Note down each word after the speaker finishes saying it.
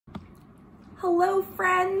Hello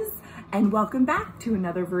friends, and welcome back to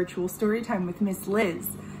another virtual story time with Miss Liz.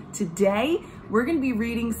 Today, we're gonna be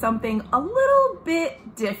reading something a little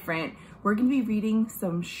bit different. We're gonna be reading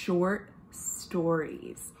some short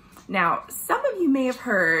stories. Now, some of you may have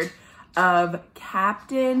heard of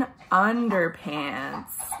Captain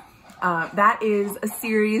Underpants. That is a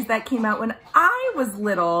series that came out when I was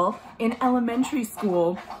little in elementary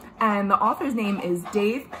school, and the author's name is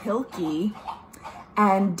Dav Pilkey.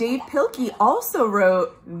 And Dav Pilkey also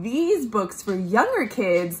wrote these books for younger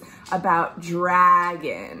kids about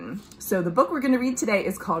dragon. So the book we're going to read today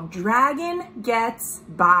is called Dragon Gets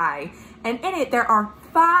By. And in it, there are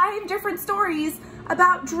 5 different stories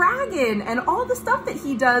about dragon and all the stuff that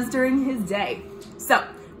he does during his day. So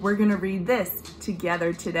we're going to read this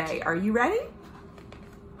together today. Are you ready?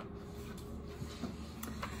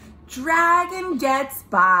 Dragon Gets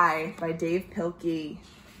By Dav Pilkey.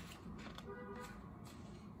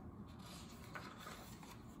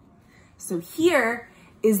 So here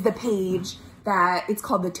is the page that it's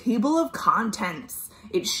called the table of contents.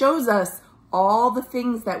 It shows us all the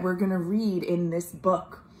things that we're gonna read in this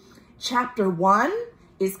book. Chapter 1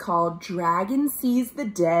 is called Dragon Sees the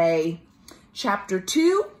Day. Chapter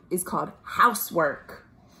 2 is called Housework.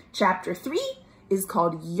 Chapter 3 is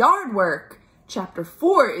called Yard Work. Chapter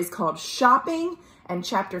 4 is called Shopping. And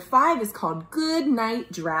chapter 5 is called Good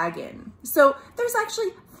Night Dragon. So there's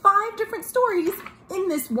actually 5 different stories in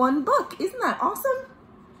this one book. Isn't that awesome?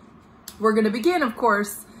 We're gonna begin, of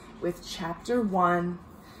course, with chapter 1.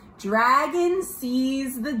 Dragon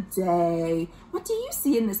Sees the Day. What do you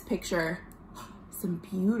see in this picture? Some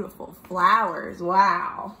beautiful flowers,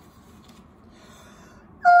 wow.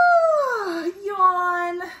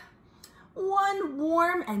 Yawn. One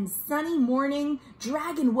warm and sunny morning,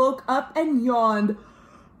 Dragon woke up and yawned.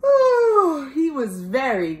 He was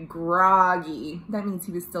very groggy. That means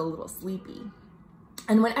he was still a little sleepy.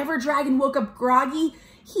 And whenever Dragon woke up groggy,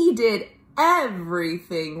 he did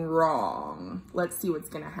everything wrong. Let's see what's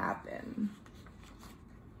gonna happen.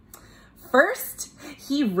 First,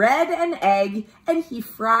 he read an egg and he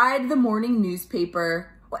fried the morning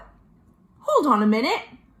newspaper. What? Hold on a minute.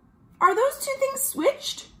 Are those two things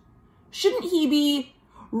switched? Shouldn't he be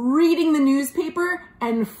reading the newspaper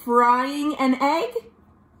and frying an egg?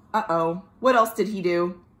 Uh-oh, what else did he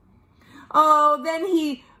do? Oh, then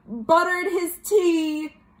he buttered his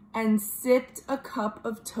tea and sipped a cup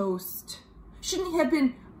of toast. Shouldn't he have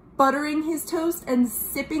been buttering his toast and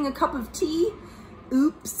sipping a cup of tea?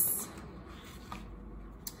 Oops.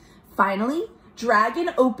 Finally, Dragon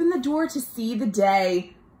opened the door to see the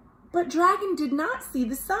day, but Dragon did not see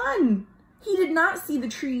the sun. He did not see the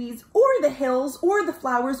trees or the hills or the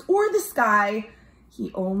flowers or the sky.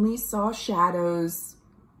 He only saw shadows.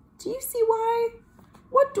 Do you see why?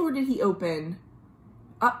 What door did he open?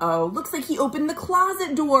 Uh-oh, looks like he opened the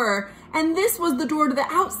closet door. And this was the door to the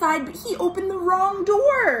outside, but he opened the wrong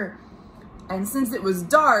door. And since it was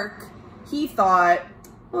dark, he thought,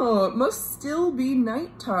 oh, it must still be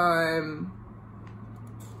nighttime.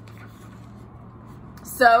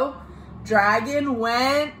 So, Dragon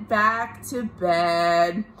went back to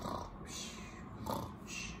bed.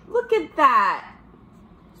 Look at that.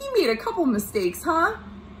 He made a couple mistakes, huh?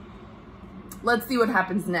 Let's see what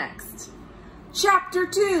happens next. Chapter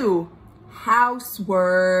 2,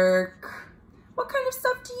 Housework. What kind of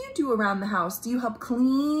stuff do you do around the house? Do you help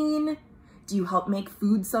clean? Do you help make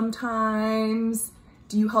food sometimes?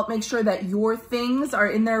 Do you help make sure that your things are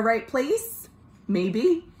in their right place?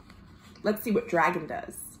 Maybe. Let's see what Dragon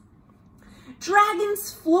does.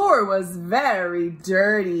 Dragon's floor was very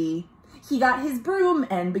dirty. He got his broom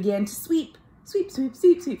and began to sweep. Sweep, sweep,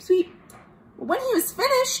 sweep, sweep, sweep. When he was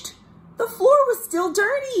finished, the floor was still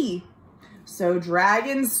dirty. So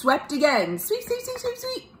Dragon swept again. Sweep, sweep, sweep, sweep,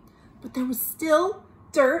 sweep. But there was still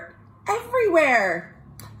dirt everywhere.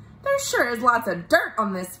 There sure is lots of dirt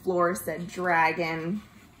on this floor, said Dragon.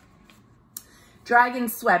 Dragon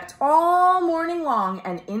swept all morning long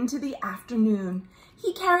and into the afternoon.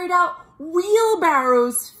 He carried out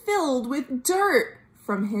wheelbarrows filled with dirt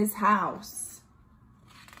from his house.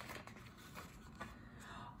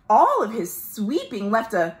 All of his sweeping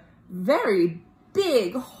left a very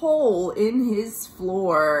big hole in his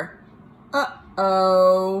floor.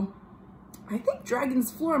 Uh-oh. I think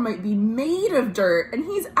Dragon's floor might be made of dirt, and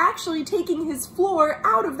he's actually taking his floor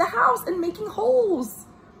out of the house and making holes.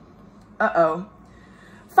 Uh-oh.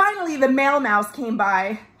 Finally, the male mouse came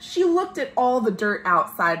by. She looked at all the dirt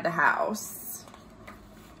outside the house.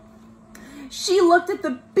 She looked at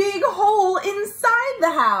the big hole inside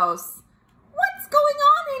the house. What's going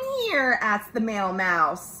on in here? Asked the male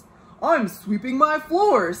mouse. I'm sweeping my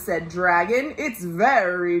floor, said Dragon. It's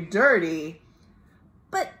very dirty.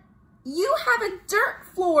 You have a dirt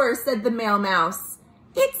floor, said the male mouse.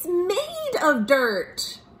 It's made of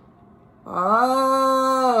dirt.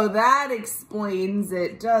 Oh, that explains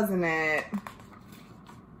it, doesn't it?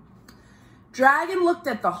 Dragon looked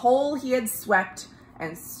at the hole he had swept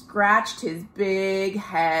and scratched his big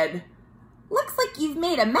head. Looks like you've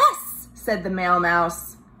made a mess, said the male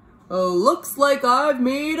mouse. Oh, looks like I've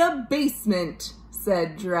made a basement,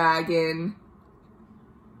 said Dragon.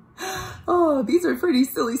 Oh, these are pretty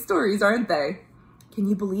silly stories, aren't they? Can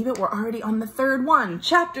you believe it? We're already on the third one.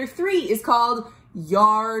 Chapter 3 is called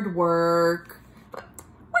Yard Work.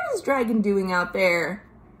 What is Dragon doing out there?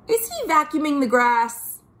 Is he vacuuming the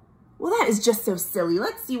grass? Well, that is just so silly.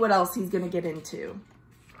 Let's see what else he's going to get into.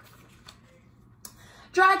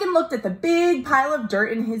 Dragon looked at the big pile of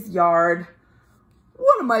dirt in his yard.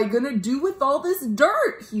 What am I going to do with all this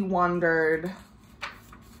dirt? He wondered.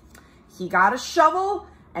 He got a shovel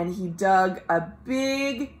and he dug a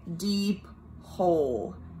big, deep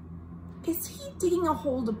hole. Is he digging a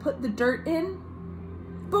hole to put the dirt in?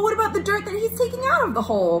 But what about the dirt that he's taking out of the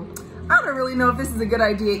hole? I don't really know if this is a good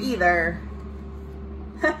idea either.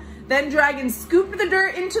 Then Dragon scooped the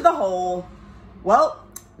dirt into the hole. Well,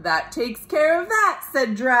 that takes care of that,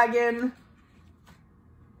 said Dragon.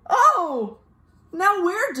 Oh, now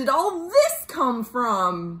where did all this come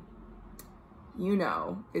from? You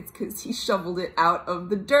know, it's because he shoveled it out of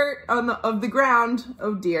the dirt of the ground.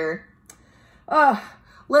 Oh dear.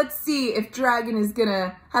 Let's see if Dragon is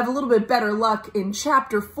gonna have a little bit better luck in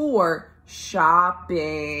chapter 4,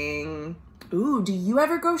 shopping. Ooh, do you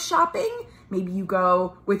ever go shopping? Maybe you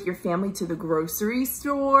go with your family to the grocery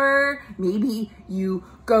store. Maybe you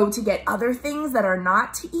go to get other things that are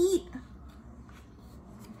not to eat.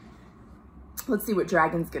 Let's see what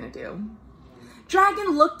Dragon's gonna do.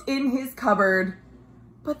 Dragon looked in his cupboard,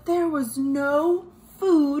 but there was no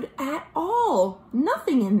food at all.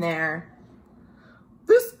 Nothing in there.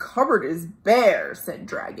 This cupboard is bare, said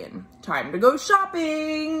Dragon. Time to go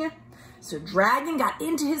shopping. So Dragon got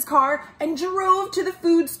into his car and drove to the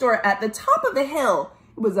food store at the top of the hill.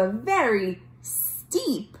 It was a very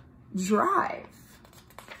steep drive.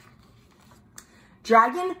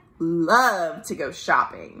 Dragon loved to go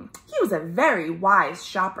shopping. He was a very wise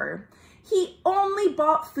shopper. He only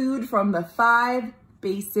bought food from the 5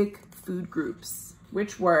 basic food groups,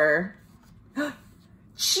 which were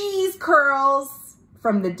cheese curls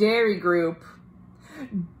from the dairy group,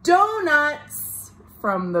 donuts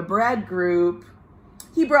from the bread group.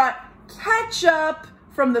 He brought ketchup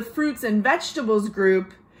from the fruits and vegetables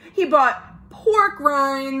group. He bought pork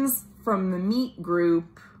rinds from the meat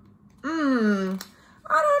group.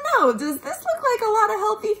 I don't know, does this look like a lot of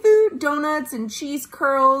healthy food? Donuts and cheese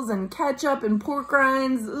curls and ketchup and pork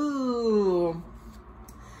rinds, ooh.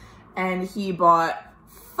 And he bought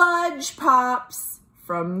fudge pops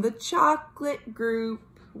from the chocolate group.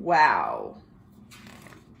 Wow.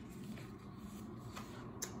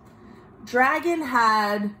 Dragon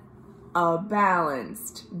had a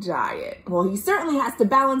balanced diet. Well, he certainly has to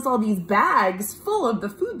balance all these bags full of the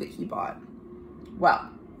food that he bought. Well,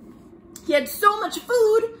 he had so much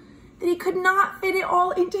food that he could not fit it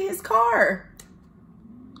all into his car.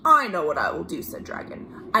 I know what I will do, said Dragon.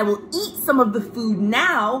 I will eat some of the food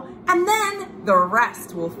now, and then the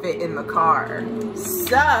rest will fit in the car.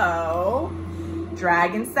 So,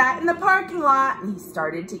 Dragon sat in the parking lot and he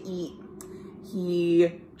started to eat.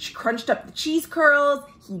 He crunched up the cheese curls,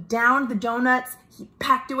 he downed the donuts, he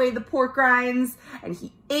packed away the pork rinds, and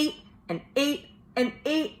he ate and ate and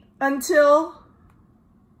ate until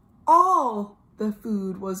all the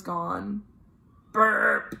food was gone.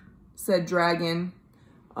 Burp, said Dragon.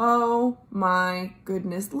 Oh my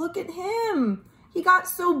goodness, look at him. He got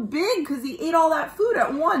so big because he ate all that food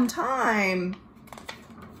at one time.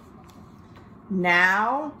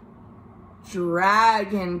 Now,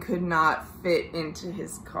 Dragon could not fit into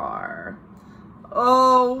his car.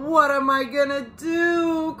 Oh, what am I gonna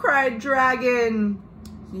do? Cried Dragon.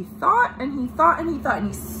 He thought and he thought and he thought and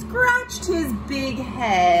he scratched his big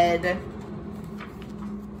head.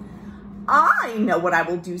 I know what I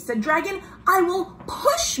will do, said Dragon. I will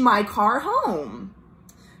push my car home.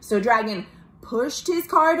 So Dragon pushed his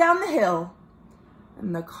car down the hill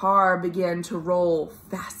and the car began to roll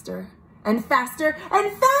faster and faster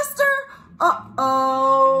and faster.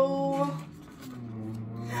 Uh-oh.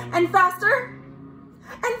 And faster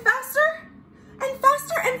and faster and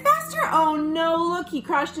faster and faster. Oh no, look, he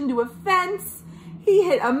crashed into a fence. He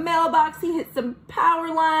hit a mailbox, he hit some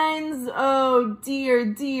power lines. Oh dear,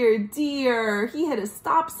 dear, dear. He hit a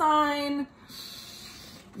stop sign.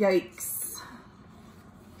 Yikes.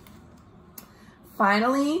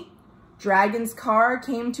 Finally, Dragon's car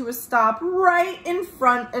came to a stop right in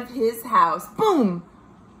front of his house. Boom!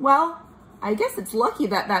 Well, I guess it's lucky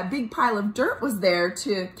that that big pile of dirt was there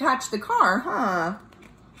to catch the car, huh?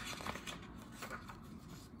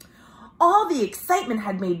 All the excitement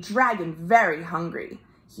had made Dragon very hungry.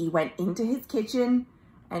 He went into his kitchen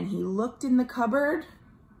and he looked in the cupboard.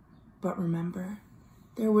 But remember,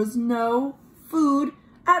 there was no food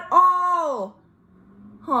at all.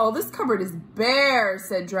 Oh, this cupboard is bare,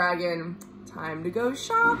 said Dragon. Time to go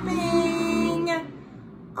shopping.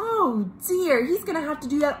 Oh dear, he's gonna have to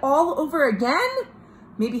do that all over again?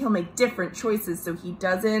 Maybe he'll make different choices so he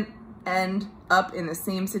doesn't end up in the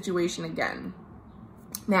same situation again.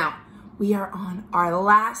 Now, we are on our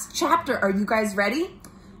last chapter. Are you guys ready?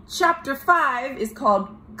 Chapter 5 is called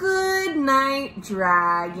Good Night,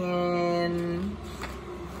 Dragon.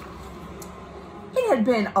 It had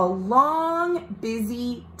been a long,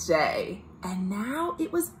 busy day, and now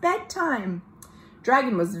it was bedtime.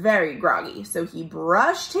 Dragon was very groggy, so he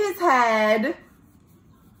brushed his head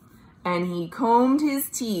and he combed his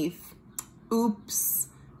teeth. Oops.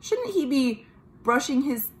 Shouldn't he be brushing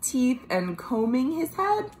his teeth and combing his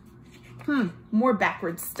head? More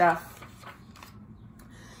backwards stuff.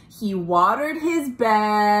 He watered his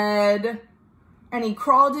bed and he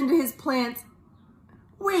crawled into his plants.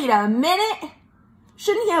 Wait a minute.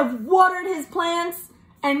 Shouldn't he have watered his plants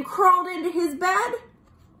and crawled into his bed?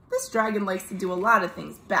 This dragon likes to do a lot of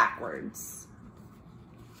things backwards.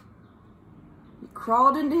 He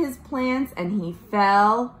crawled into his plants and he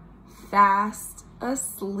fell fast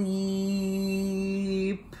asleep.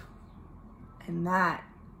 And that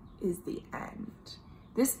is the end.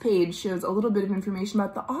 This page shows a little bit of information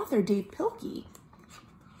about the author, Dav Pilkey.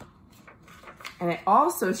 And it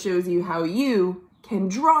also shows you how you can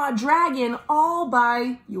draw a dragon all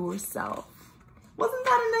by yourself. Wasn't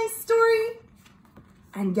that a nice story?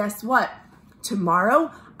 And guess what?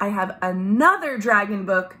 Tomorrow, I have another dragon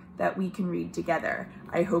book that we can read together.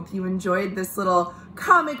 I hope you enjoyed this little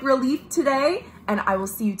comic relief today, and I will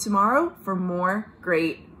see you tomorrow for more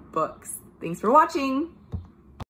great books. Thanks for watching.